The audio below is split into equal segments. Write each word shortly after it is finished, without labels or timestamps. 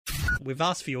We've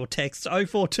asked for your texts,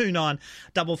 0429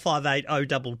 558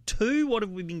 022. What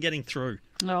have we been getting through?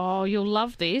 Oh, you'll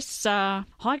love this. Hi,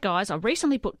 guys. I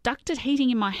recently put ducted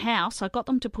heating in my house. I got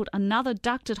them to put another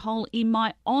ducted hole in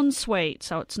my ensuite,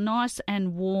 so it's nice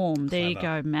and warm. There you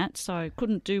go, Matt. So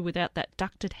couldn't do without that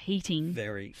ducted heating.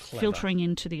 Very clever. Filtering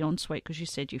into the ensuite because you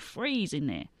said you freeze in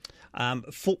there.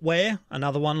 Footwear,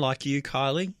 another one like you,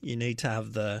 Kylie. You need to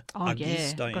have the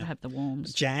Uggies, don't you? Got to have the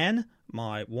warms. Jan,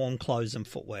 my warm clothes and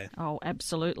footwear. Oh,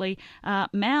 absolutely.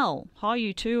 Mal, hi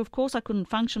you too. Of course I couldn't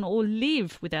function or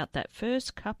live without that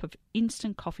first cup of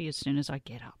instant coffee as soon as I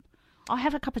get up. I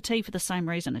have a cup of tea for the same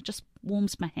reason. It just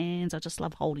warms my hands. I just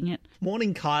love holding it.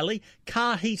 Morning, Kylie.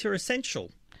 Car heater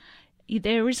essential.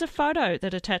 There is a photo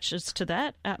that attaches to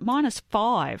that.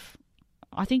 -5.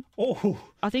 I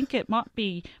think it might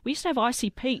be. We used to have Icy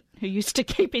Pete who used to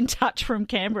keep in touch from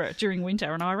Canberra during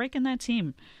winter, and I reckon that's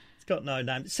him. It's got no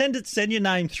name. Send your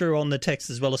name through on the text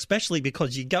as well, especially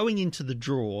because you're going into the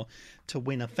draw to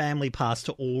win a family pass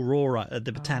to Aurora at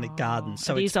the Botanic Gardens.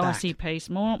 So it is Icy Pete.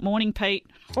 Morning, Pete.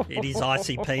 It is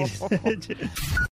Icy Pete.